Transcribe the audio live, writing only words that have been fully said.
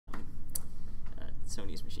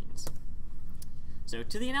Sony's machines. So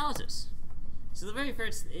to the analysis. So the very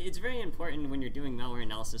first, it's very important when you're doing malware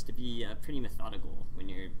analysis to be pretty methodical when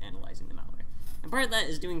you're analyzing the malware. And part of that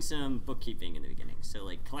is doing some bookkeeping in the beginning. So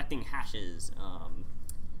like collecting hashes,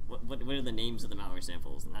 what are the names of the malware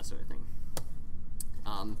samples, and that sort of thing.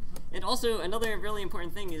 And also another really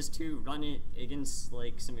important thing is to run it against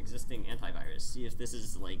like some existing antivirus. See if this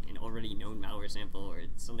is like an already known malware sample or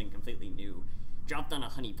it's something completely new, dropped on a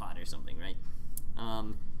honeypot or something, right?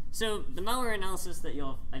 So the malware analysis that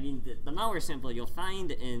the malware sample you'll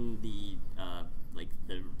find in the like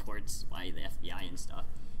the reports by the FBI and stuff.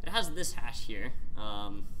 It has this hash here.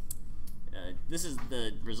 This is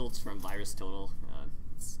the results from VirusTotal.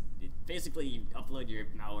 Basically, you upload your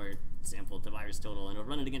malware sample to VirusTotal, and it'll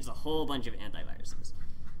run it against a whole bunch of antiviruses.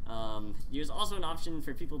 There's also an option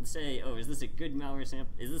for people to say, oh, is this a good malware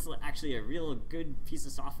sample? Is this actually a real good piece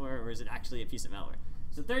of software, or is it actually a piece of malware?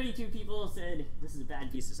 So 32 people said this is a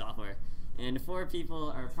bad piece of software, and 4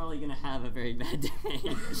 people are probably going to have a very bad day.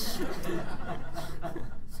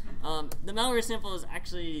 The malware sample is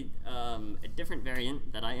actually a different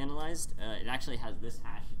variant that I analyzed. It actually has this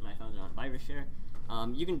hash, and I found it on VirusShare.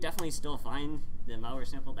 You can definitely still find the malware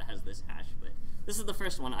sample that has this hash, but this is the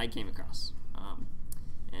first one I came across.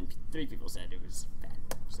 And 3 people said it was bad.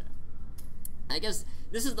 So I guess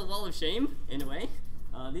this is the wall of shame, in a way.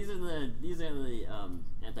 These are the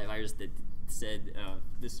antivirus that said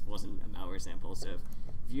this wasn't a malware sample. So if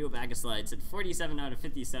you go back a slide, it said 47 out of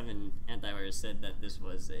 57 antivirus said that this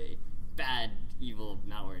was a bad, evil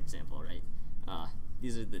malware sample, right?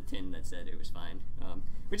 These are the 10 that said it was fine,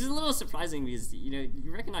 which is a little surprising because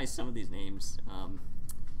you recognize some of these names.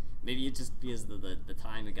 Maybe it's just because of the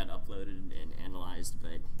time it got uploaded and analyzed,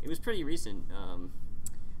 but it was pretty recent,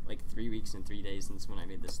 like 3 weeks and 3 days since when I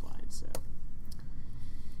made this slide. So.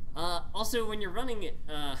 Also, when you're running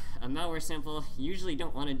a malware sample, you usually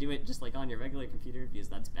don't want to do it just like on your regular computer because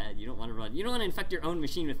that's bad. You don't want to infect your own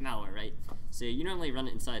machine with malware, right? So you normally run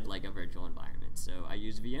it inside like a virtual environment. So I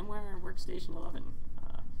use VMware Workstation 11.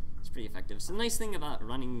 It's pretty effective. So the nice thing about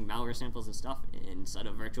running malware samples and stuff inside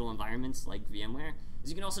of virtual environments like VMware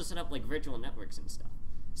is you can also set up like virtual networks and stuff.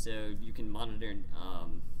 So you can monitor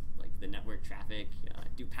like the network traffic,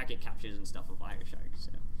 do packet captures and stuff with Wireshark.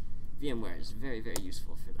 So VMware is very, very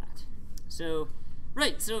useful for that. So,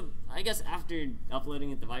 so I guess after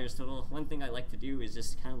uploading it to VirusTotal, one thing I like to do is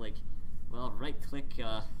just kind of like, well, right-click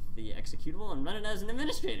the executable and run it as an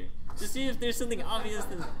administrator to see if there's something obvious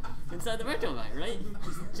inside the virtual environment, right?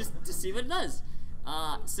 Just to see what it does.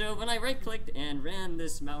 So when I right-clicked and ran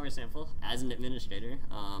this malware sample as an administrator,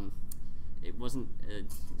 it wasn't,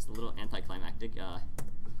 it's a little anticlimactic.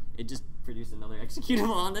 It just produced another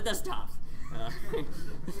executable on the desktop.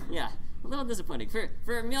 Yeah, a little disappointing. For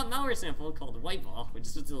a malware sample called Whiteball, which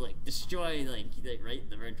is to like destroy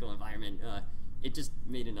the virtual environment, it just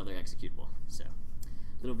made another executable. So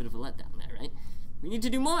a little bit of a letdown there, right? We need to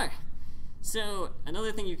do more. So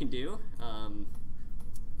another thing you can do, I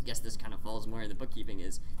guess this kind of falls more in the bookkeeping,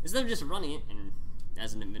 is instead of just running it and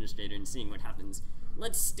as an administrator and seeing what happens,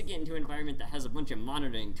 let's stick it into an environment that has a bunch of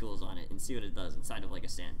monitoring tools on it and see what it does inside of like a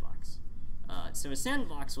sandbox. So a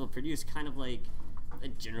sandbox will produce kind of like a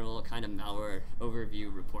general kind of malware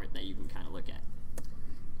overview report that you can kind of look at.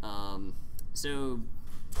 So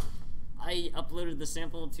I uploaded the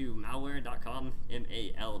sample to malware.com,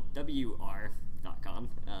 malwr.com,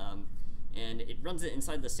 and it runs it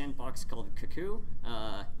inside the sandbox called Cuckoo.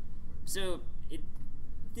 So it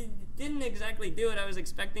didn't exactly do what I was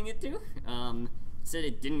expecting it to. It said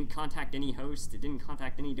it didn't contact any host, it didn't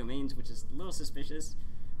contact any domains, which is a little suspicious.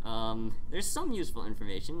 There's some useful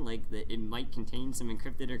information, like that it might contain some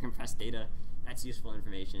encrypted or compressed data. That's useful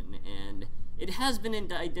information, and it has been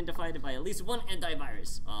identified by at least one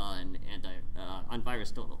antivirus on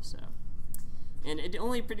VirusTotal. So, and it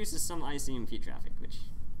only produces some ICMP traffic, which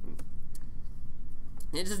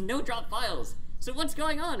it has no drop files. So what's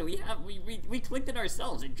going on? We clicked it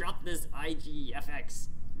ourselves. It dropped this IGFX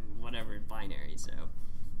whatever binary. So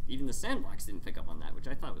even the sandbox didn't pick up on that, which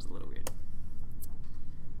I thought was a little weird.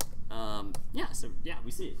 Yeah,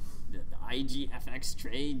 we see it. The IGFX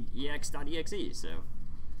trade ex.exe. So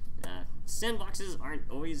sandboxes aren't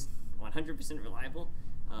always 100% reliable.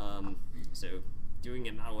 So doing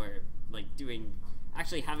a malware,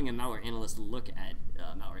 actually having a malware analyst look at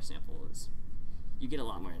malware samples, you get a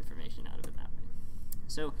lot more information out of it that way.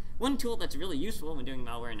 So one tool that's really useful when doing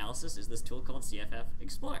malware analysis is this tool called CFF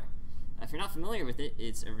Explorer. If you're not familiar with it,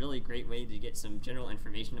 it's a really great way to get some general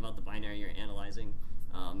information about the binary you're analyzing.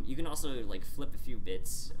 You can also flip a few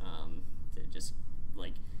bits to just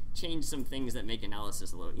change some things that make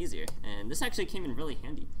analysis a little easier. And this actually came in really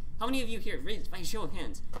handy. How many of you here, raised by show of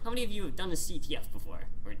hands, how many of you have done a CTF before,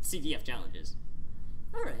 or CTF challenges?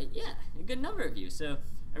 All right, yeah, a good number of you. So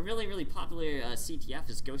a really, really popular CTF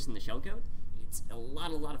is Ghost in the Shellcode. It's a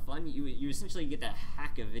lot of fun. You essentially get to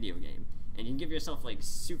hack a video game, and you can give yourself like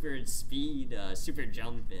super speed, super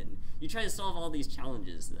jump, and you try to solve all these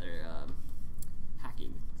challenges that are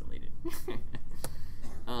hacking related.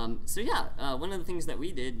 So yeah, one of the things that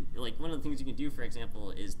we did, like one of the things you can do, for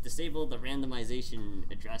example, is disable the randomization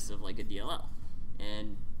address of like a DLL,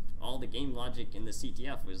 and all the game logic in the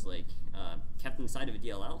CTF was like kept inside of a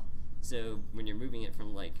DLL. So when you're moving it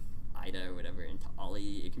from like IDA or whatever into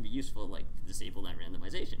Ollie, it can be useful like to disable that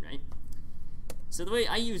randomization, right? So the way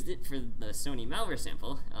I used it for the Sony malware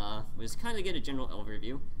sample was kind of get a general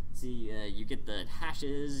overview. See, you get the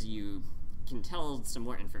hashes, you can tell some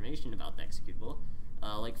more information about the executable.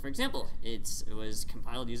 Like for example, it was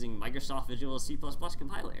compiled using Microsoft Visual C++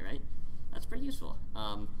 compiler, right? That's pretty useful.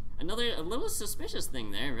 A little suspicious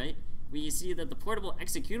thing there, right? We see that the portable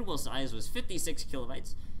executable size was 56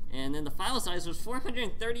 kilobytes, and then the file size was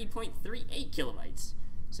 430.38 kilobytes.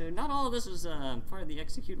 So not all of this was part of the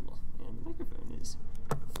executable. And the microphone is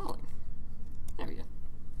falling. There we go.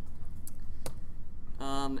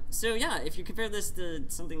 So yeah, if you compare this to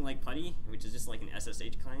something like PuTTY, which is just like an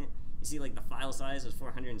SSH client, you see like the file size was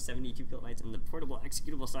 472 kilobytes, and the portable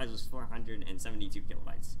executable size was 472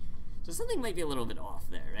 kilobytes. So something might be a little bit off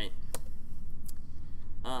there, right?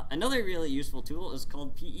 Another really useful tool is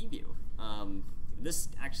called PEView. This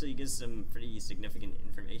actually gives some pretty significant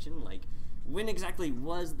information, like when exactly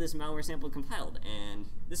was this malware sample compiled? And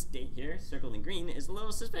this date here, circled in green, is a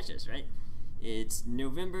little suspicious, right? It's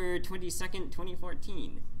November 22nd,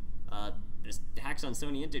 2014. This hacks on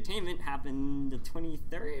Sony Entertainment happened the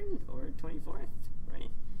 23rd or 24th, right?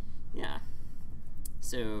 Yeah.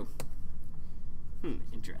 So,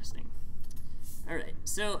 interesting. All right,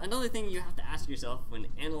 so another thing you have to ask yourself when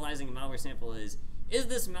analyzing a malware sample is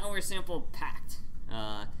this malware sample packed?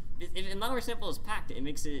 If a malware sample is packed, it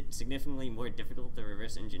makes it significantly more difficult to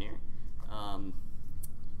reverse engineer.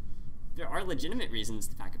 There are legitimate reasons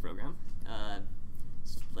to pack a program.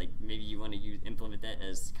 Like maybe you want to implement that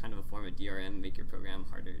as kind of a form of DRM, make your program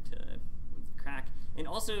harder to crack. And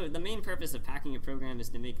also, the main purpose of packing a program is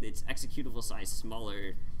to make its executable size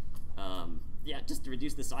smaller. Yeah, just to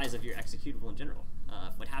reduce the size of your executable in general.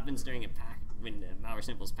 What happens during a pack, when a malware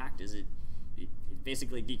sample is packed, is it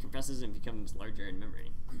basically decompresses and becomes larger in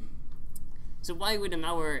memory. So why would a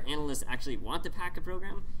malware analyst actually want to pack a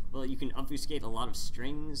program? Well, you can obfuscate a lot of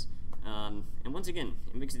strings, and once again,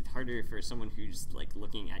 it makes it harder for someone who's like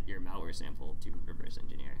looking at your malware sample to reverse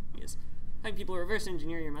engineer, because having people reverse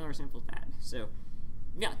engineer your malware sample is bad. So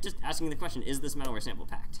yeah, just asking the question, is this malware sample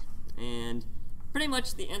packed? And pretty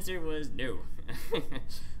much the answer was no.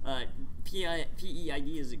 PEID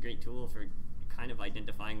is a great tool for kind of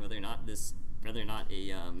identifying whether or not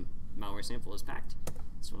a malware sample is packed.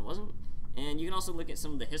 This one wasn't. And you can also look at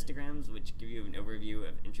some of the histograms, which give you an overview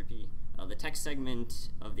of entropy. The text segment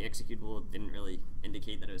of the executable didn't really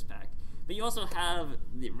indicate that it was packed. But you also have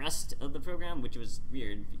the rest of the program, which was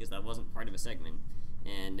weird because that wasn't part of a segment,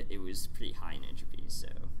 and it was pretty high in entropy. So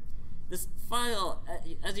this file,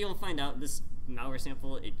 as you'll find out, this malware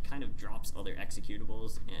sample, it kind of drops other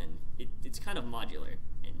executables, and it's kind of modular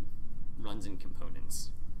and runs in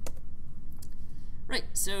components. Right,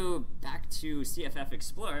 so back to CFF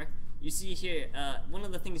Explorer, you see here, one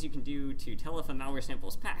of the things you can do to tell if a malware sample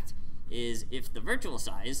is packed is if the virtual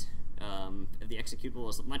size of the executable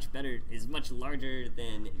is much larger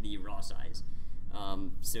than the raw size.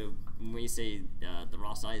 So when we say the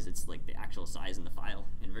raw size, it's like the actual size in the file,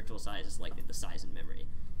 and virtual size is like the size in memory.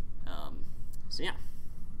 So yeah.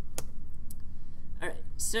 All right,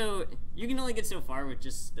 so you can only get so far with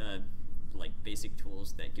just like basic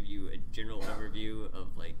tools that give you a general overview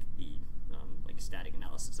of like the like static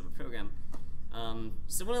analysis of a program.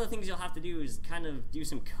 So one of the things you'll have to do is kind of do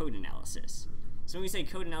some code analysis. So when we say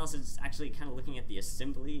code analysis, it's actually kind of looking at the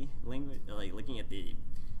assembly language, like looking at the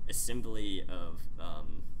assembly of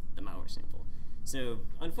the malware sample. So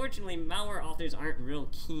unfortunately, malware authors aren't real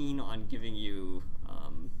keen on giving you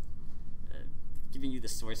the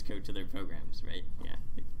source code to their programs, right? Yeah,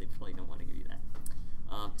 they probably don't want to give you that.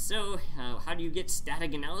 So how do you get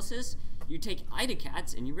static analysis? You take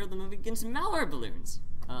IDA-cats and you roll them up against malware balloons.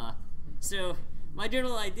 So my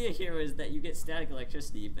general idea here was that you get static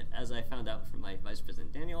electricity, but as I found out from my Vice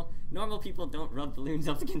President Daniel, normal people don't rub balloons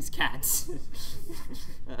up against cats.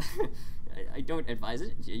 I don't advise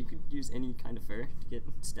it. You could use any kind of fur to get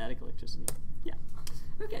static electricity. Yeah.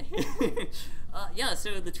 Okay. Yeah,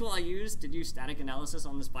 so the tool I use to do static analysis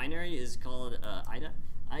on this binary is called IDA.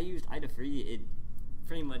 I used IDA free. It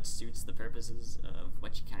pretty much suits the purposes of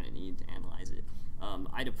what you kind of need to analyze it.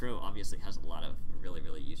 IDA Pro obviously has a lot of really,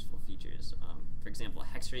 really useful features. For example,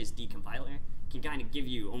 Hexray's decompiler can kind of give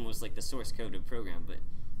you almost like the source code of a program, but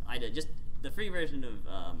IDA, just the free version of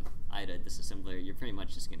IDA disassembler, you're pretty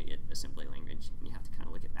much just going to get assembly language, and you have to kind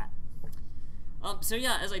of look at that. So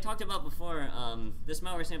yeah, as I talked about before, this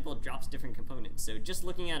malware sample drops different components. So just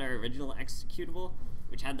looking at our original executable,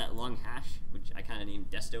 which had that long hash, which I kind of named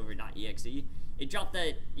Destover.exe, it dropped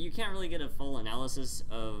that you can't really get a full analysis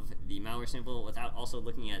of the malware sample without also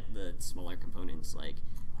looking at the smaller components like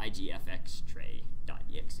igfx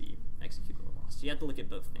tray.exe executable loss. So you have to look at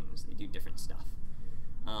both things. They do different stuff.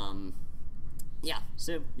 Yeah,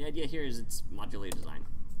 so the idea here is it's modular design.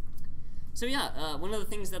 So yeah, one of the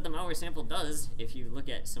things that the malware sample does, if you look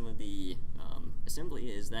at some of the assembly,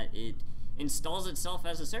 is that it installs itself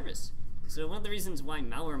as a service. So one of the reasons why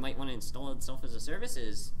malware might want to install itself as a service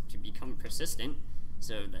is to become persistent.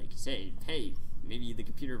 So like say, hey, maybe the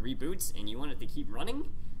computer reboots and you want it to keep running.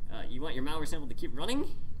 You want your malware sample to keep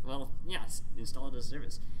running? Well, yeah, install it as a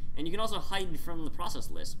service. And you can also hide from the process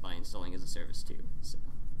list by installing as a service too. So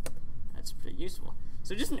that's pretty useful.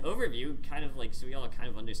 So just an overview, kind of like, so we all kind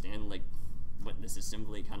of understand like what this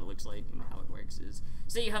assembly kind of looks like and how it works is,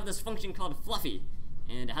 say you have this function called fluffy,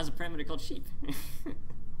 and it has a parameter called sheep.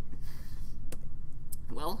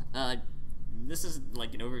 Well, this is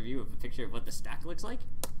like an overview of a picture of what the stack looks like.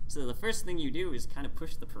 So the first thing you do is kind of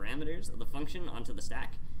push the parameters of the function onto the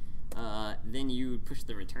stack. Then you push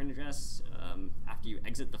the return address after you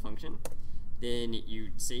exit the function. Then you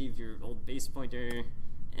save your old base pointer,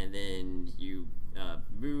 and then you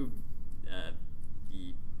move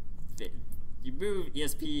you move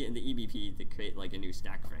ESP and the EBP to create like a new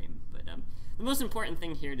stack frame. But the most important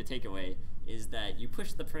thing here to take away is that you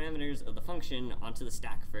push the parameters of the function onto the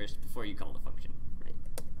stack first before you call the function, right?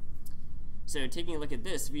 So taking a look at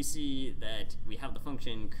this, we see that we have the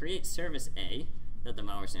function create service A that the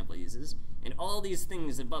malware sample uses, and all these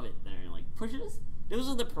things above it that are like pushes, those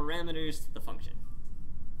are the parameters to the function.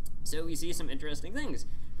 So we see some interesting things.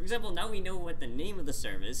 For example, now we know what the name of the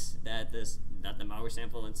service that the malware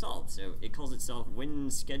sample installed. So it calls itself Win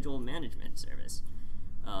Schedule Management Service.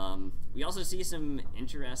 We also see some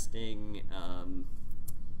interesting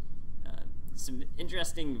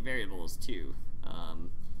variables too.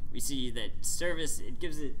 We see that service, it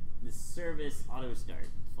gives it the service auto start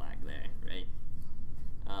flag there, right?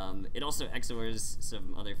 It also XORs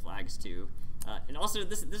some other flags too. And also,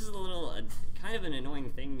 this is a little kind of an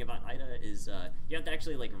annoying thing about IDA is you have to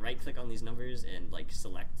actually like right-click on these numbers and like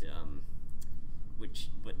select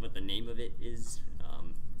what the name of it is.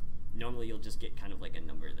 Normally, you'll just get kind of like a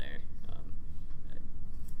number there.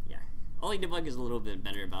 Yeah, Ollie Debug is a little bit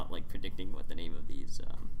better about like predicting what the name of these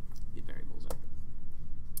variables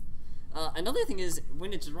are. Another thing is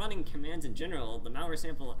when it's running commands in general, the malware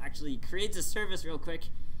sample actually creates a service real quick.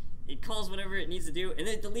 It calls whatever it needs to do, and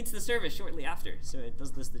then it deletes the service shortly after. So it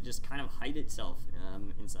does this to just kind of hide itself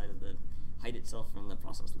hide itself from the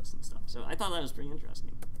process list and stuff. So I thought that was pretty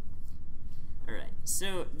interesting. All right,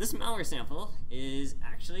 so this malware sample is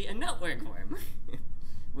actually a network worm,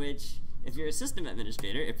 which, if you're a system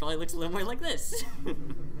administrator, it probably looks a little more like this.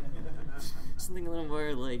 Something a little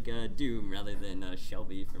more like Doom rather than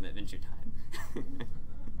Shelby from Adventure Time.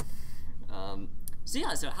 So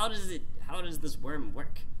yeah, so how does this worm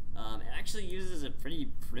work? It actually uses a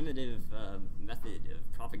pretty primitive method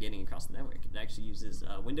of propagating across the network. It actually uses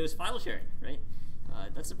Windows file sharing, right?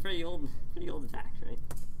 That's a pretty old attack, right?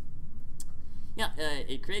 Yeah,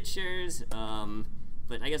 it creates shares,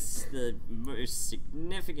 but I guess the most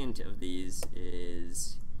significant of these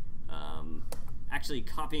is actually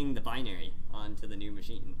copying the binary onto the new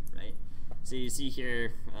machine, right? So you see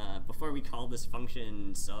here, before we call this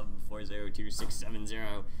function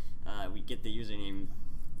sub402670, we get the username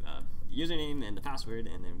and the password,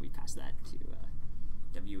 and then we pass that to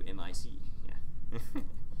WMIC. Yeah.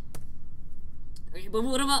 Okay, but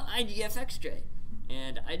what about IDFX tray?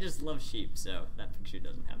 And I just love sheep, so that picture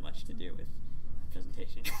doesn't have much to do with the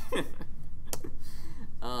presentation.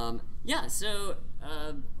 Yeah, so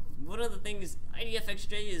one of the things IDFX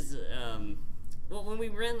tray is, well, when we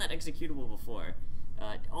ran that executable before,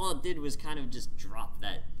 all it did was kind of just drop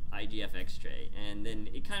that IDFX tray, and then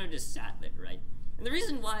it kind of just sat there, right? And the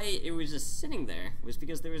reason why it was just sitting there was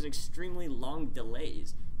because there was extremely long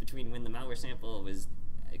delays between when the malware sample was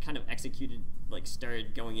kind of executed, like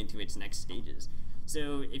started going into its next stages.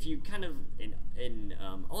 So if you kind of, in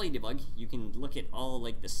Ollie debug, you can look at all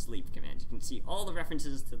like the sleep commands. You can see all the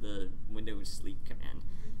references to the Windows sleep command.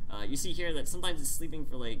 You see here that sometimes it's sleeping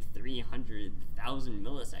for like 300,000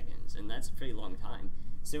 milliseconds, and that's a pretty long time.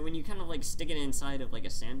 So when you kind of like stick it inside of like a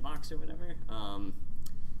sandbox or whatever,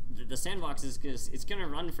 the sandbox is because it's going to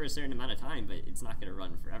run for a certain amount of time, but it's not going to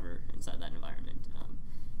run forever inside that environment.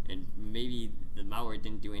 And maybe the malware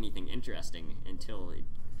didn't do anything interesting until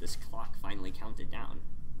this clock finally counted down.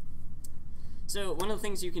 So one of the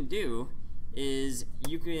things you can do is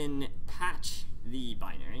you can patch the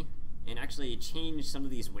binary and actually change some of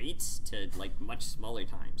these weights to like much smaller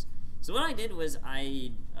times. So what I did was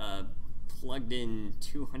I plugged in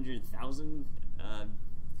 200,000,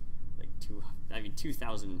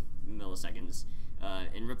 2,000 milliseconds,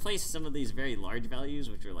 and replaced some of these very large values,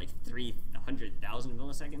 which are like 300,000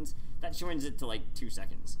 milliseconds. That shortens it to like 2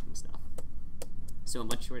 seconds and stuff. So a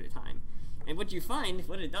much shorter time. And what you find,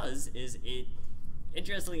 what it does is it,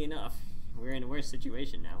 interestingly enough, we're in a worse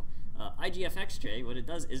situation now. IGF-X-Tray, what it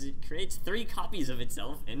does is it creates 3 copies of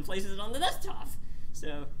itself and places it on the desktop.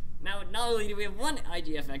 So now not only do we have 1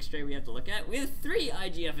 IGF-X-Tray we have to look at, we have 3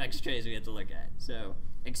 IGF-X-Trays we have to look at. So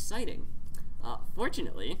exciting.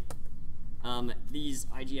 Fortunately, these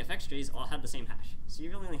IGF-X-Trays all have the same hash, so you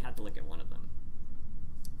really only have to look at 1 of them.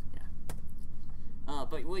 Yeah.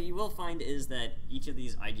 But what you will find is that each of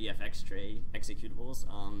these IGF-X-Tray executables,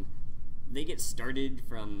 they get started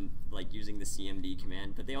from like using the CMD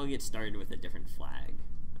command, but they all get started with a different flag.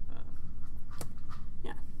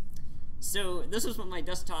 Yeah. So this is what my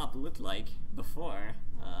desktop looked like before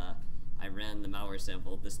I ran the malware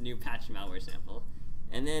sample, this new patch malware sample,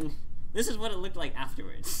 and then this is what it looked like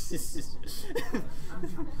afterwards.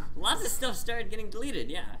 Lots of stuff started getting deleted,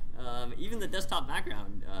 yeah. Even the desktop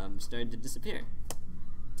background started to disappear.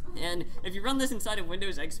 And if you run this inside of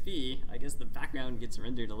Windows XP, I guess the background gets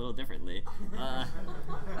rendered a little differently.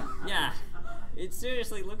 Yeah, it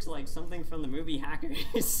seriously looks like something from the movie Hackers.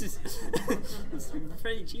 It's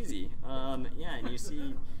pretty cheesy. Yeah, and you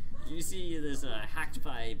see this hacked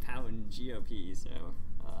by Pound GOP. So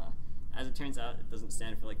as it turns out, it doesn't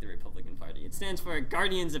stand for like the Republican Party. It stands for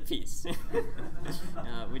Guardians of Peace,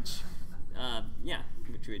 which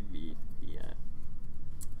would be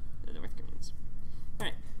the North Koreans. All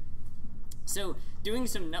right. So doing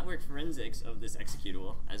some network forensics of this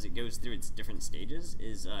executable as it goes through its different stages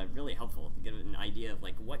is really helpful to get an idea of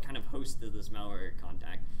like what kind of host does this malware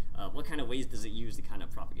contact, what kind of ways does it use to kind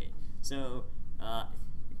of propagate. So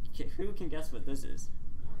who can guess what this is?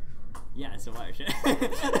 Yeah, it's a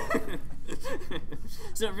Wireshark.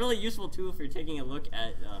 So a really useful tool for taking a look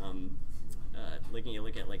at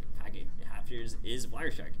like packet captures is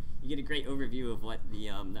Wireshark. You get a great overview of what the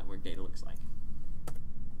network data looks like.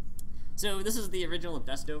 So this is the original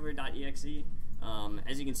Destover.exe.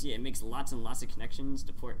 As you can see, it makes lots and lots of connections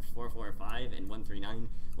to port 445 and 139.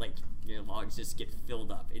 Like, your logs just get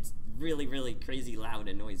filled up. It's really, really crazy loud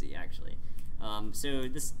and noisy, actually. So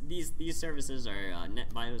these services are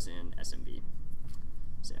NetBIOS and SMB.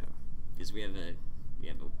 So, because we have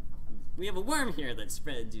a worm here that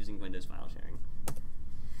spreads using Windows file sharing.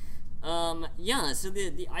 Yeah, so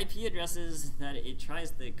the IP addresses that it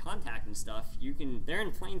tries to contact and stuff, they're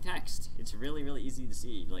in plain text. It's really, really easy to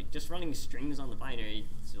see. Like, just running strings on the binary,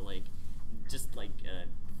 so like, just like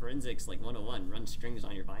forensics like 101, run strings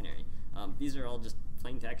on your binary. These are all just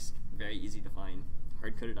plain text, very easy to find,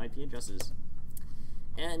 hard-coded IP addresses.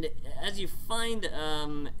 And as you find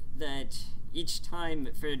that each time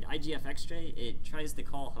for IGF-X-Tray, it tries to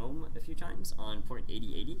call home a few times on port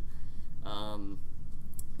 8080.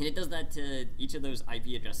 And it does that to each of those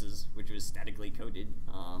IP addresses, which was statically coded.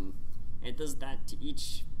 And it does that to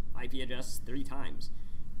each IP address 3 times.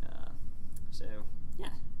 So, yeah.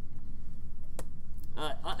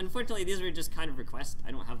 Unfortunately, these were just kind of requests.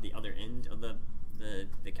 I don't have the other end of the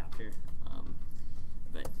capture.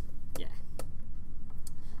 But, yeah.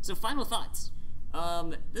 So, final thoughts.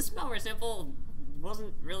 This malware sample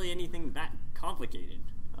wasn't really anything that complicated.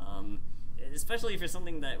 Especially for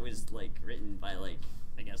something that was, like, written by, like,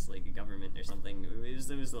 I guess like a government or something. It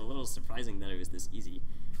was a little surprising that it was this easy.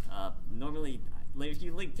 Normally, like, if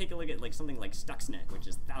you like take a look at like something like Stuxnet, which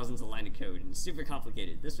is thousands of lines of code and super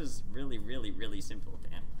complicated, this was really, really, really simple to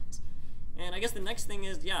analyze. And I guess the next thing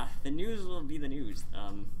is, yeah, the news will be the news.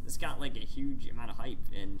 This got like a huge amount of hype,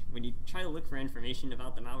 and when you try to look for information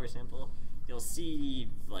about the malware sample, you'll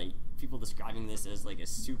see like people describing this as like a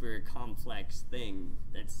super complex thing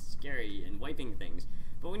that's scary and wiping things.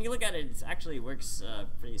 But when you look at it, it actually works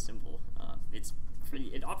pretty simple.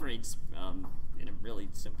 It operates in a really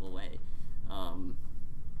simple way.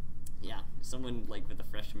 Yeah, someone like with a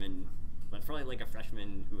freshman but probably like a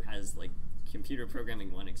freshman who has like computer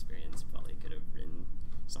programming 1 experience probably could have written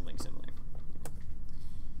something similar.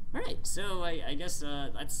 All right, so I guess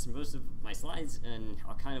that's most of my slides, and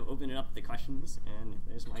I'll kind of open it up to questions, and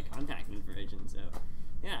there's my contact information. So,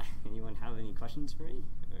 yeah, anyone have any questions for me?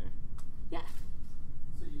 Or, yeah.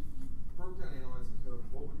 So you broke down analyzing code.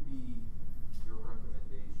 What would be your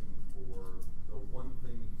recommendation for the one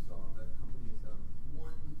thing that you saw that company has done?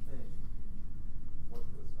 One thing. What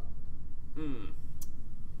could have stopped them?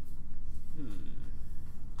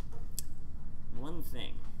 One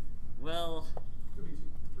thing. Well. Could be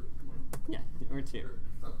 2, 3, 1. Yeah, or 2.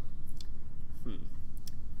 Sure.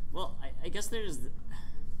 Well, I guess there's.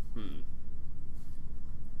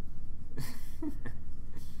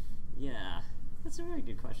 Yeah, that's a very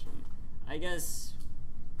good question. I guess.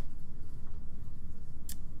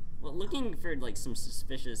 Well, looking for like some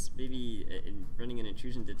suspicious, maybe in running an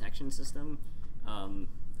intrusion detection system,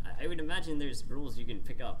 I would imagine there's rules you can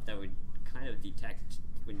pick up that would kind of detect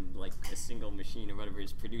when like a single machine or whatever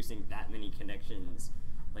is producing that many connections,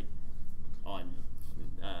 like on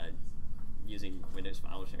using Windows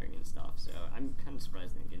file sharing and stuff. So I'm kind of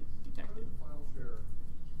surprised they can detect it. File share.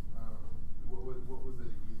 What was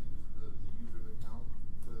it using? Just the user's account?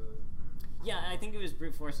 Yeah, I think it was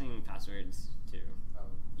brute forcing passwords too.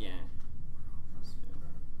 Yeah. So,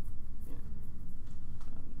 yeah.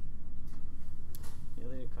 Any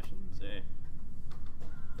other questions?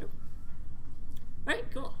 Nope. All right,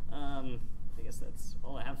 cool. I guess that's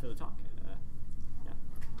all I have for the talk.